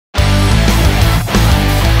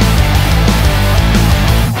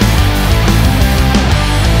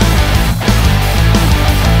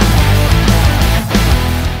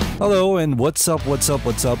Hello and what's up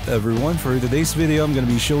everyone. For today's video I'm going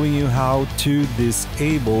to be showing you how to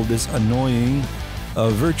disable this annoying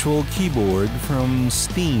virtual keyboard from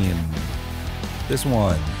Steam. This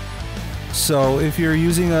one. So if you're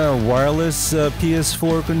using a wireless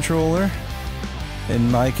PS4 controller,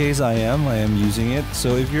 in my case I am using it.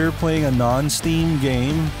 So if you're playing a non-Steam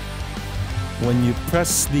game, when you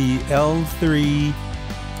press the L3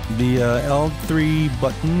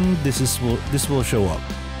 button, this will show up.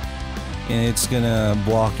 And it's gonna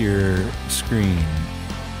block your screen.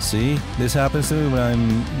 See, this happens to me when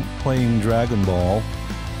I'm playing Dragon Ball.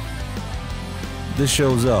 This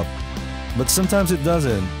shows up, but sometimes it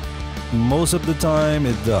doesn't. Most of the time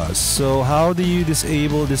it does. So how do you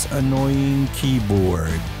disable this annoying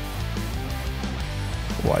keyboard?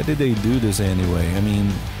 Why did they do this anyway? I mean,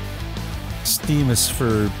 Steam is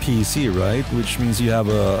for PC, right? Which means you have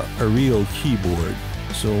a real keyboard.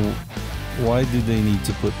 So why do they need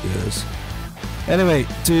to put this? Anyway,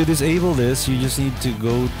 to disable this, you just need to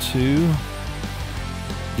go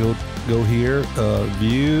here,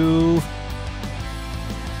 view,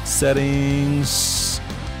 settings,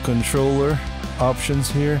 controller, options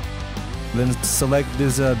here. Then select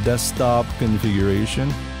this desktop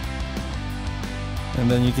configuration. And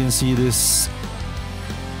then you can see this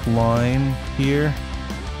line here.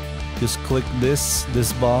 Just click this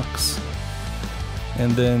box.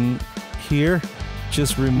 And then here,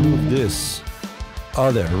 just remove this. Oh,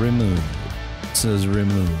 there, remove. It says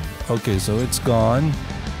remove. Okay, so it's gone.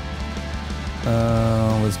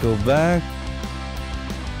 Let's go back.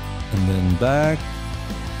 And then back.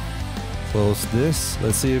 Close this.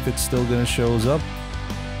 Let's see if it's still gonna shows up.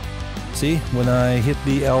 See, when I hit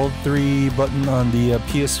the L3 button on the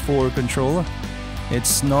PS4 controller,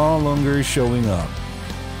 it's no longer showing up.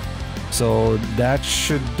 So that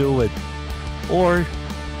should do it. Or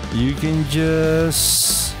you can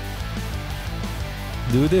just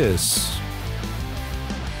do this.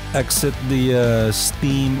 Exit the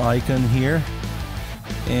Steam icon here,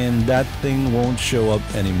 and that thing won't show up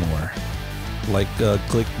anymore. Like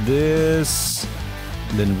click this,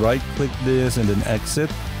 then right click this, and then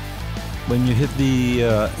exit. When you hit the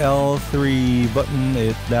L3 button,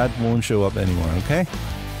 that won't show up anymore. Okay.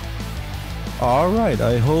 Alright,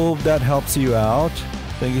 I hope that helps you out.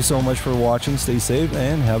 Thank you so much for watching. Stay safe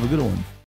and have a good one.